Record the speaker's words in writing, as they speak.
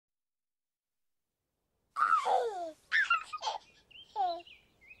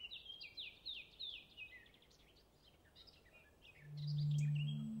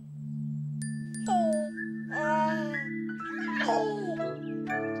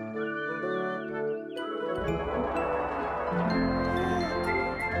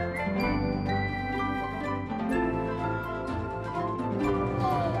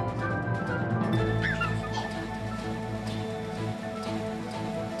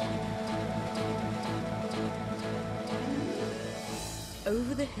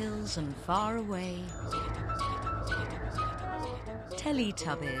over the hills and far away,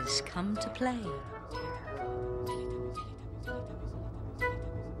 Teletubbies come to play.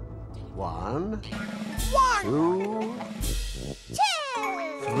 1, 1, 2, 2,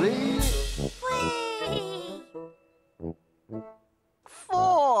 3,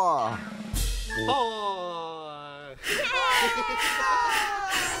 4.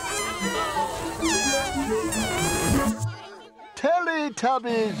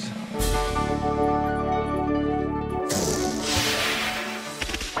 Teletubbies!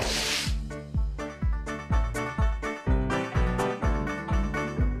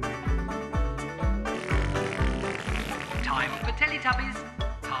 Time for Teletubbies.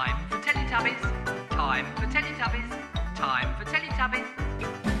 Time for Teletubbies. Time for Teletubbies. Time for Teletubbies.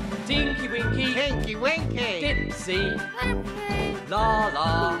 Tinky-Winky. Tinky-Winky. Dipsy.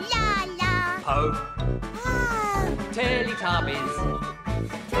 Laa-Laa. La-La. Po. Oh, Teletubbies.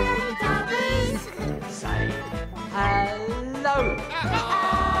 Teletubbies. Say hello.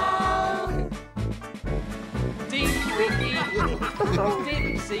 Hello. Tinky-Winky.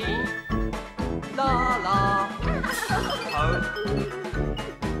 Dipsy. Laa-Laa. Po.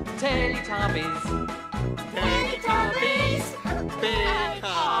 Teletubbies. Teletubbies. Big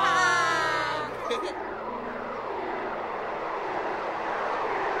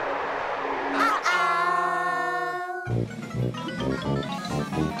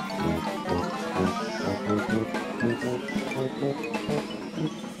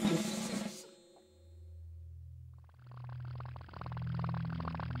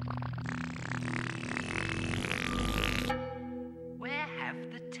Where have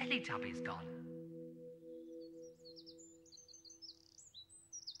the Teletubbies gone?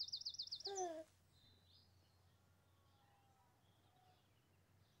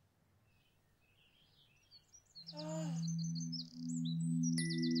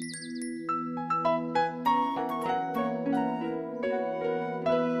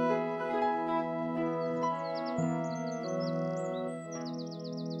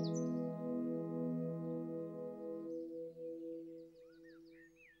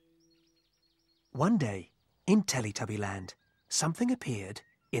 One day, in Teletubbyland, something appeared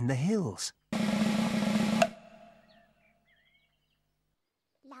in the hills.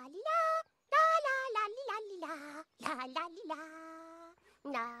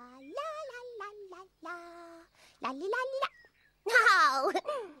 No!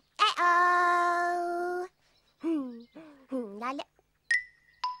 Uh-oh! La-la.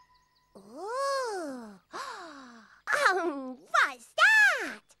 Oh! What's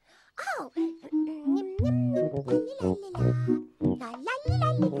that? Oh! La la la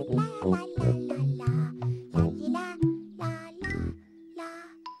la la la la la la la la la.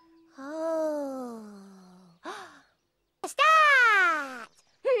 Oh! What's that?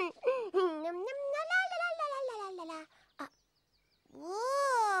 La la la la la la la. Whoa!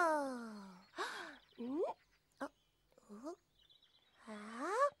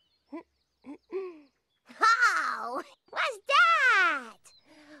 Oh! What's that?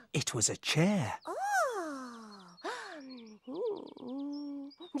 It was a chair. Oh!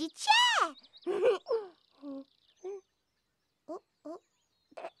 The chair!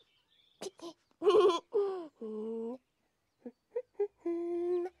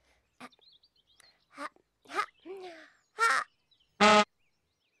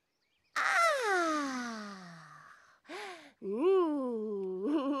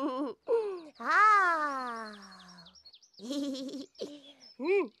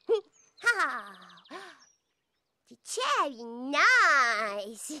 The chair is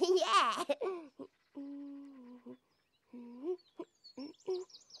nice, yeah.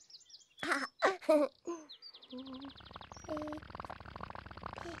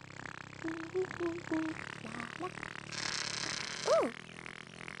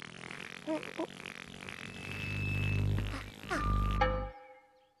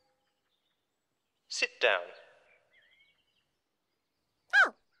 Sit down.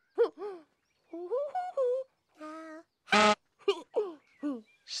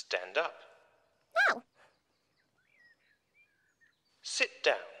 Stand up. No. Sit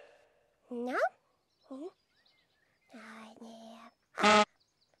down. No.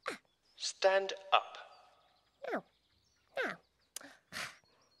 Stand up. No. No.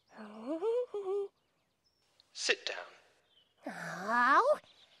 Sit down. No.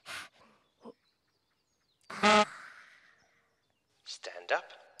 Stand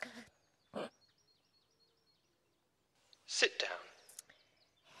up. Sit down.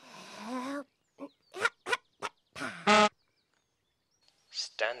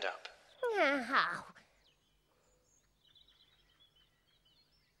 Stand up. No.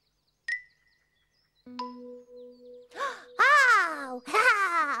 Ow!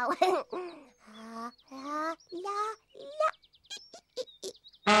 Ow! La, la, la.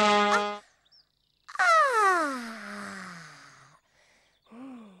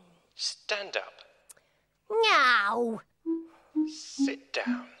 Stand up. No. Sit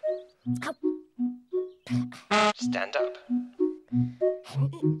down. Stand up.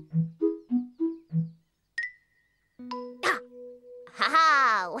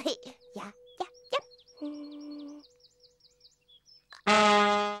 Ow! Yeah, yeah, yeah.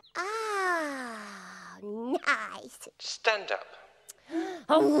 Oh, nice. Stand up.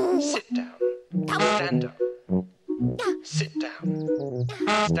 Oh, Sit down. Stand up. Sit down.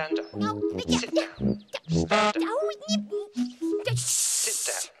 Stand up. Sit down. Stand up. Sit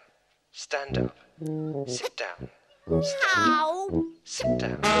down. Stand up. Sit down. Ow! Sit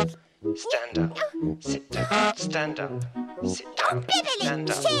down. Stand up. Sit down. Stand up. Sit down. Stand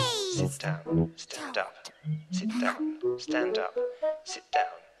up. Sit down. Stand up. Sit down. Stand up. Sit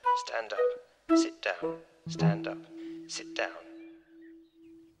down. Stand up. Sit down. Stand up. Sit down.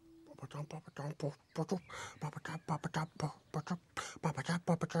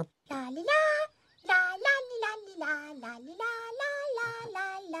 La li la, la la li la li la, la li la la la la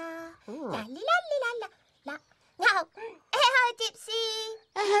la. La li la li la la la. Oh, hello, Dipsy.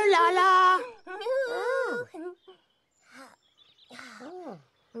 Oh, Laa-Laa.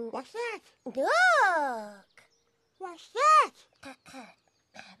 What's that? Look, What's that?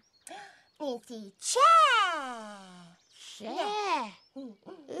 it's a chair. Chair.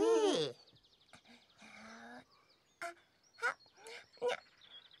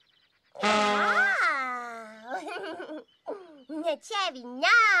 Wow. It's very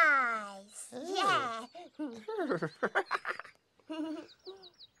nice. Yeah.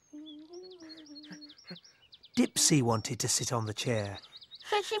 Dipsy wanted to sit on the chair.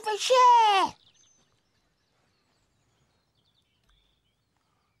 Fishing for chair.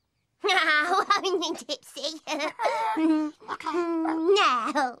 No, Dipsy.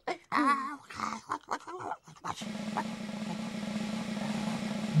 No.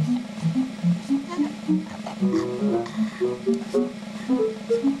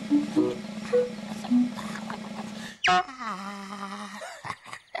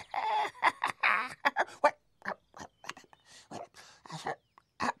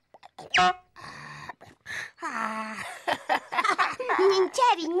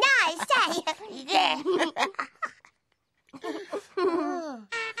 Very nice, eh? Yeah.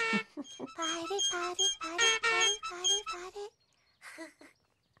 Party, party, party, party, party, party.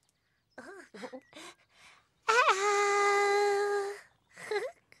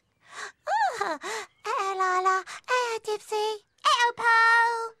 Laa-Laa, Dipsy, Po.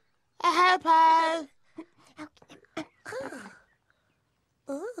 Helpo.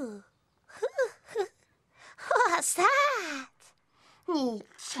 Ooh. What's that?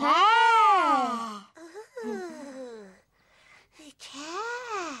 Chair.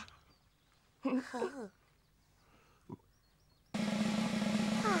 Chair.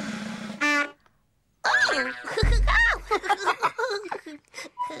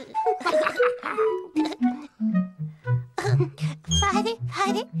 Fighty,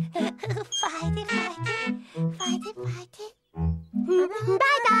 fighty, fighty, fighty, fighty, fighty.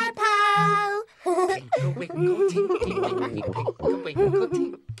 Bye bye, Po. Tinkle winkle, tinky winky, tinkle winkle,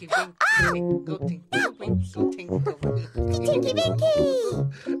 tinky winky, tinkle winkle, tinkle winkle. Tinky-Winky.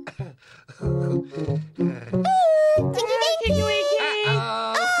 Tinky-Winky.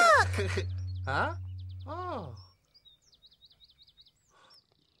 Huh? Oh.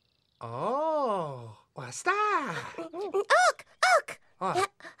 Oh. What's that? Look, look. What?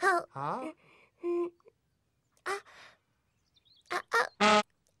 Oh. Huh?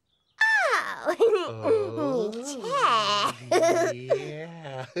 Oh. Chair.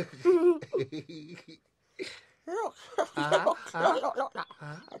 Yeah. Look.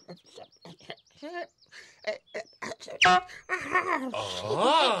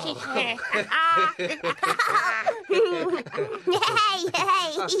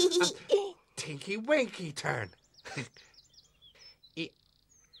 Hey. Tinky-Winky turn.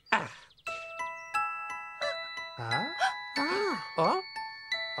 Huh? Oh?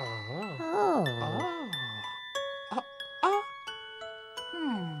 Oh.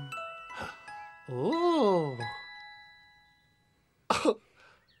 Ooh.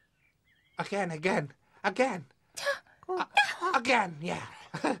 Again. Again, yeah.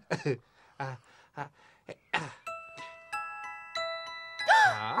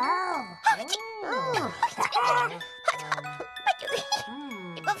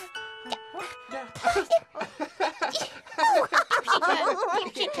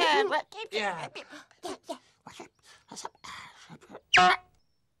 Dipsy turn. Yeah.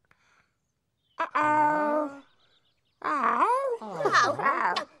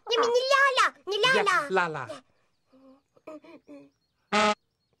 Laa-Laa. Yes, Laa-Laa. Laa-Laa.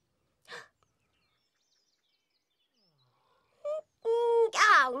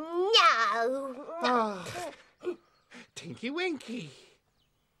 Oh, no. Ah, Tinky-Winky.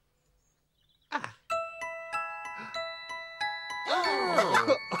 Ah.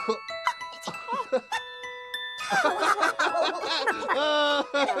 Oh.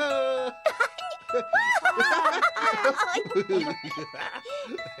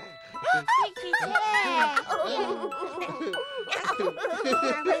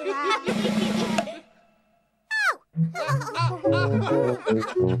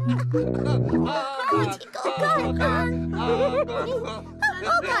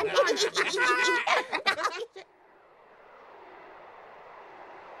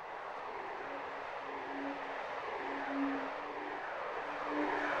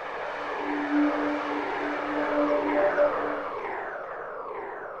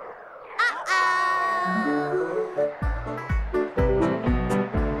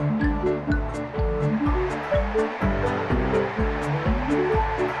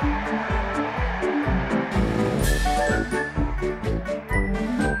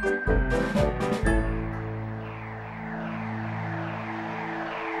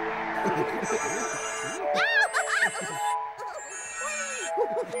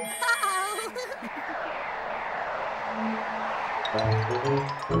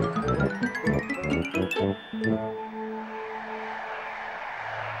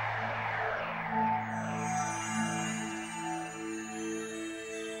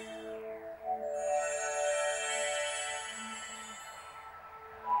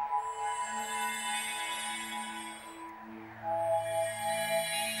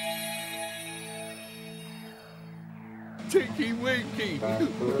 Tinky-Winky.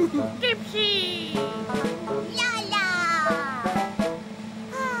 Dipsy. Laa-Laa.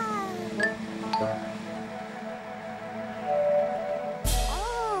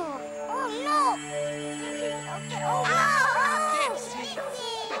 Oh, look.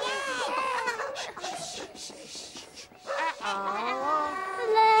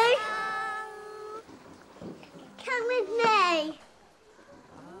 Hello. Come with me.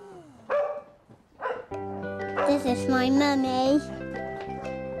 This is my mummy.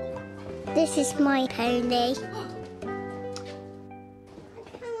 This is my pony.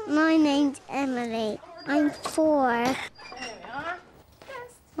 My name's Emily. I'm 4.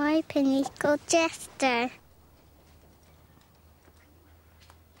 My pony's called Jester.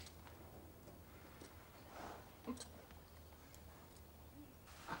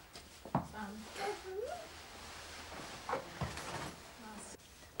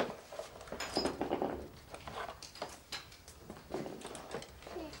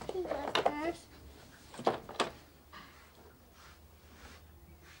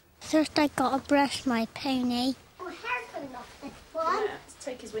 First, I gotta brush my pony. Oh, hair coming off this one. Yeah, to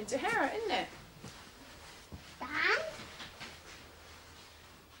take his winter hair out, isn't it? Dan?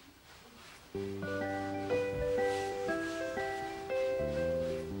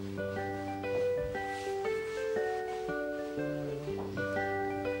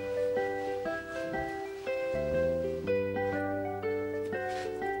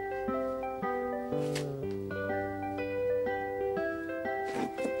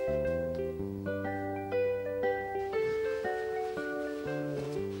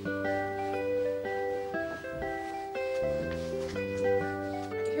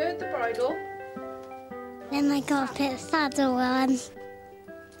 You heard the bridle? Then I gotta put a saddle on.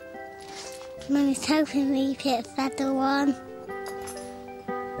 Mummy's helping me put a saddle on.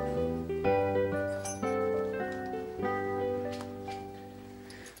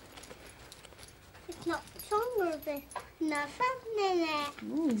 It's not stronger than nothing in it.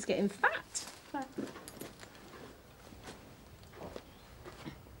 Ooh, he's getting fat.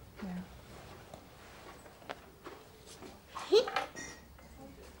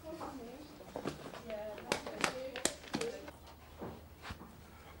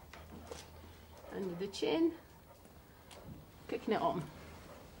 Under the chin, clicking it on.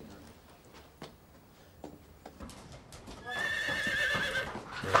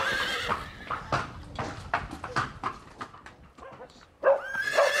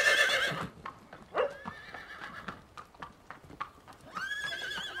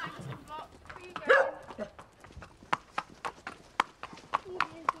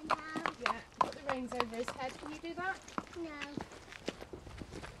 Yeah, put the reins over his head. Can you do that? No.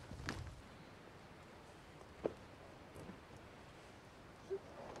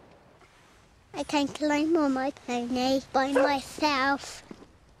 I can climb on my pony by myself.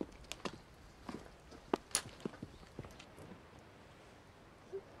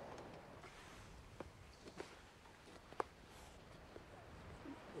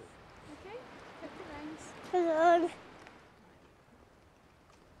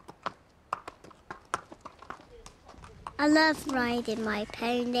 I love riding my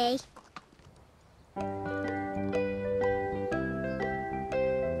pony.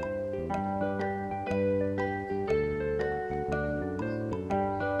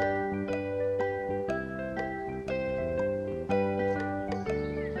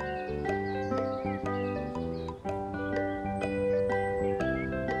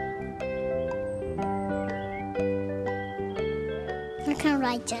 I can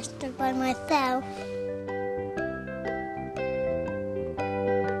ride Jester by myself.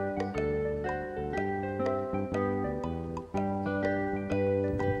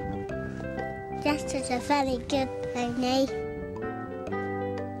 Jester's a very good pony.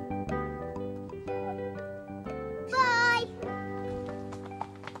 Bye!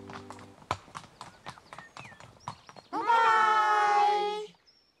 Bye!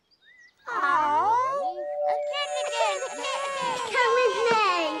 Oh! Come with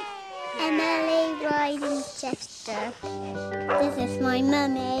me! Emily riding Jester. This is my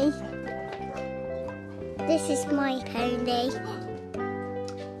mummy. This is my pony.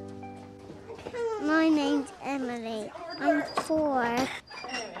 My name's Emily. I'm 4. There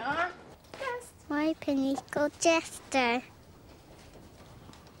we are. Yes. My pony's called Jester.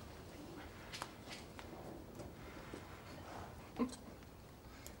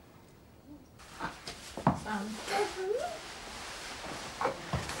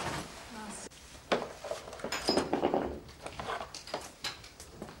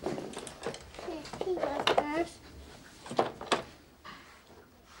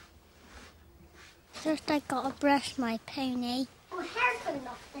 First I gotta brush my pony. Oh, hair coming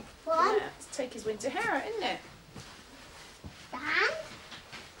off this one. Yeah, let's take his winter hair out, isn't it? Dan?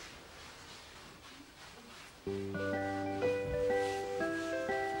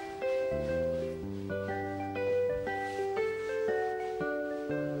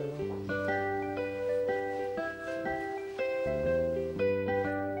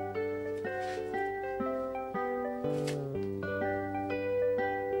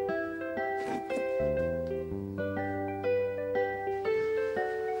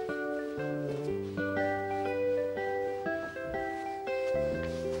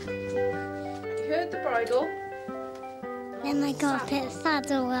 You heard the bridle. Then I gotta put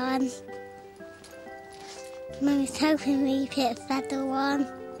saddle on. Mummy's helping me put saddle on.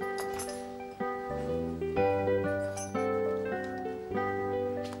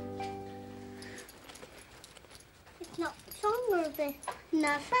 It's not stronger than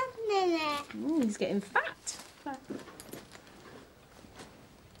nothing in it. Ooh, he's getting fat.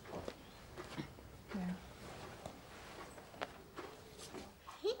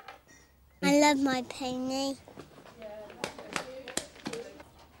 I love my pony.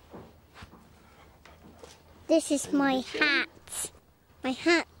 This is my hat. My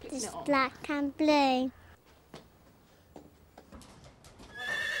hat is black and blue.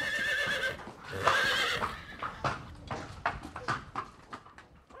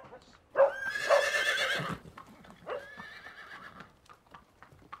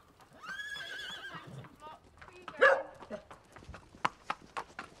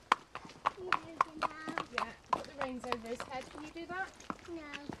 Yeah, put the reins over his head. Can you do that? No.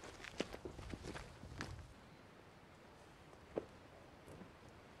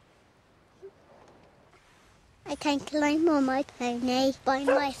 I can climb on my pony by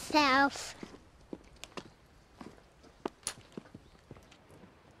myself.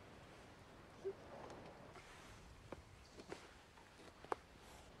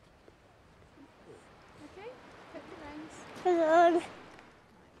 Okay, put the reins. Hold on.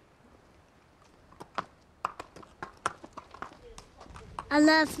 I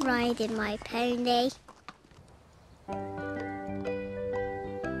love riding my pony.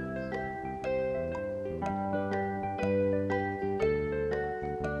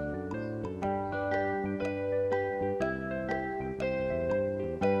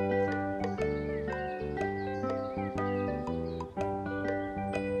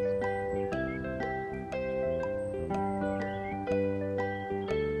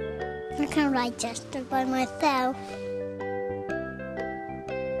 I can ride Jester by myself.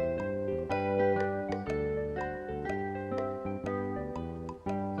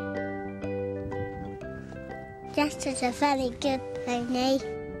 Jester's a very good pony.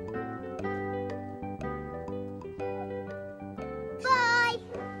 Bye!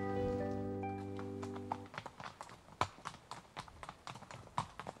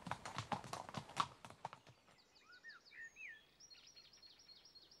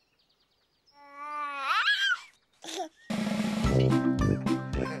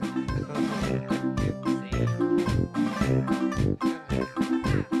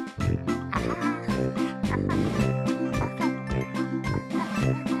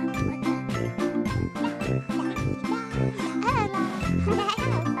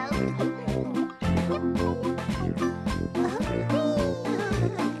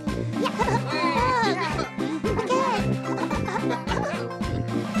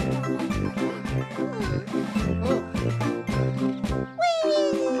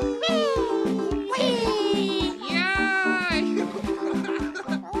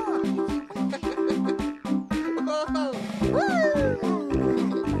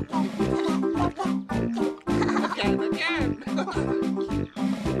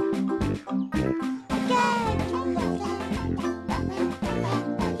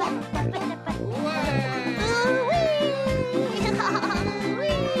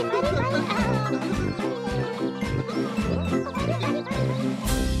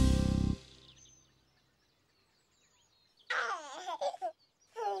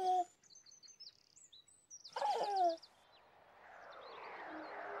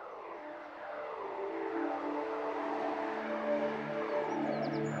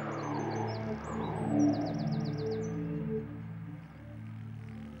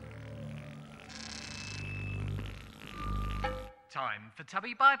 Time for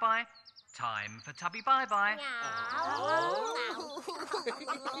Tubby bye-bye. Time for Tubby bye-bye.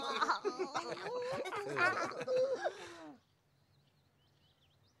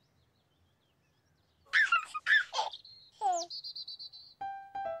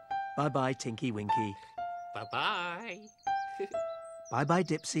 Bye-bye, Tinky-Winky. Bye-bye. Bye-bye,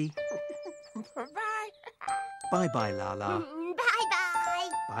 Dipsy. Bye-bye. Bye-bye, Laa-Laa. Bye-bye.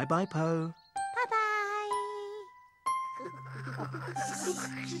 Bye-bye, Po.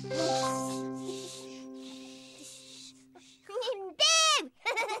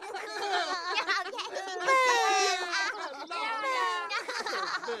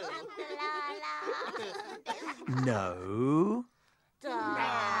 No.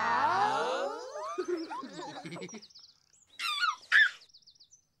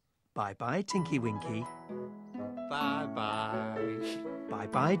 Bye-bye, Tinky-Winky. Bye-bye.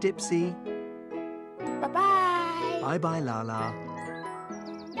 Bye-bye, Dipsy. Bye-bye. Bye-bye, Laa-Laa.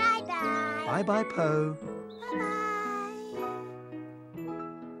 Bye-bye. Bye-bye, Po. Bye-bye.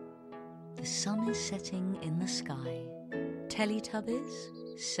 The sun is setting in the sky.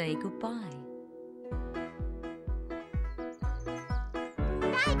 Teletubbies, say goodbye.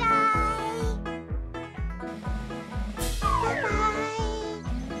 Bye-bye.